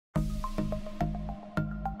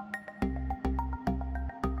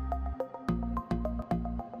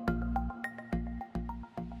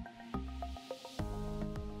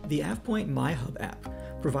The AvePoint MyHub app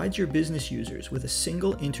provides your business users with a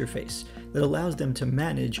single interface that allows them to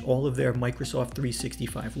manage all of their Microsoft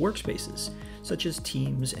 365 workspaces, such as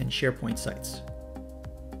Teams and SharePoint sites.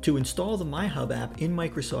 To install the MyHub app in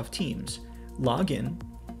Microsoft Teams, log in.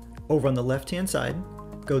 Over on the left-hand side,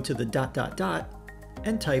 go to the ...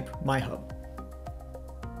 and type MyHub.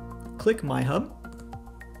 Click MyHub,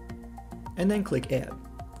 and then click Add.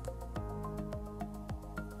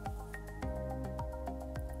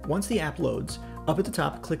 Once the app loads, up at the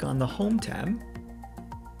top, click on the Home tab,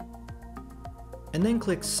 and then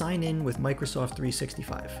click Sign in with Microsoft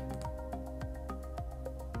 365.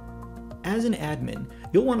 As an admin,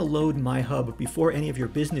 you'll want to load MyHub before any of your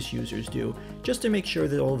business users do, just to make sure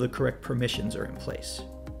that all the correct permissions are in place.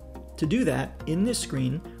 To do that, in this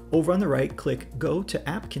screen, over on the right, click Go to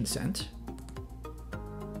App Consent.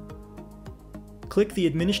 Click the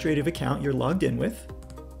administrative account you're logged in with.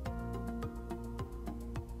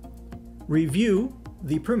 Review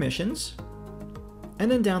the permissions, and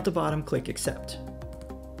then down at the bottom, click Accept.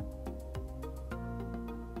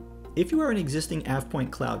 If you are an existing AvePoint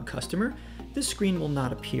Cloud customer, this screen will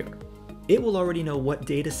not appear. It will already know what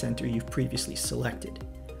data center you've previously selected.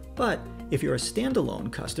 But if you're a standalone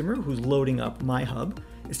customer who's loading up MyHub,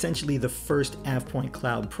 essentially the first AvePoint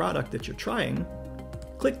Cloud product that you're trying,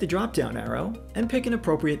 click the drop-down arrow and pick an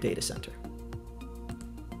appropriate data center.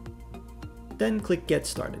 Then click Get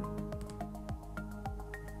Started.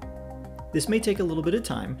 This may take a little bit of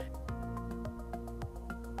time.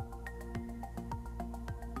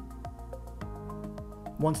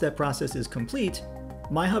 Once that process is complete,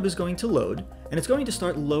 MyHub is going to load, and it's going to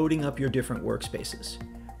start loading up your different workspaces.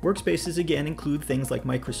 Workspaces again include things like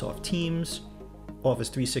Microsoft Teams, Office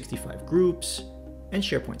 365 groups, and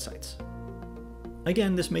SharePoint sites.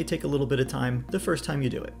 Again, this may take a little bit of time the first time you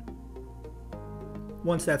do it.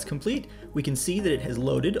 Once that's complete, we can see that it has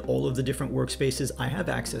loaded all of the different workspaces I have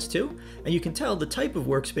access to, and you can tell the type of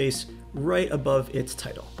workspace right above its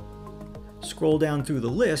title. Scroll down through the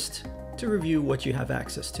list to review what you have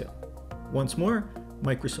access to. Once more,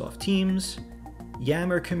 Microsoft Teams,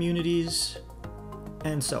 Yammer communities,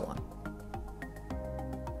 and so on.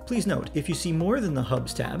 Please note, if you see more than the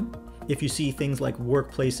Hubs tab, if you see things like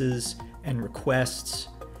workplaces and requests,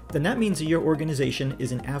 then that means that your organization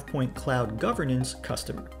is an AvePoint Cloud Governance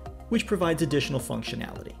customer, which provides additional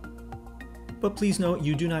functionality. But please note,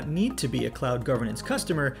 you do not need to be a Cloud Governance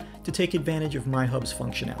customer to take advantage of MyHub's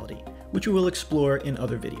functionality, which we will explore in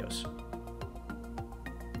other videos.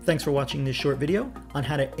 Thanks for watching this short video on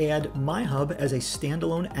how to add MyHub as a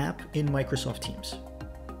standalone app in Microsoft Teams.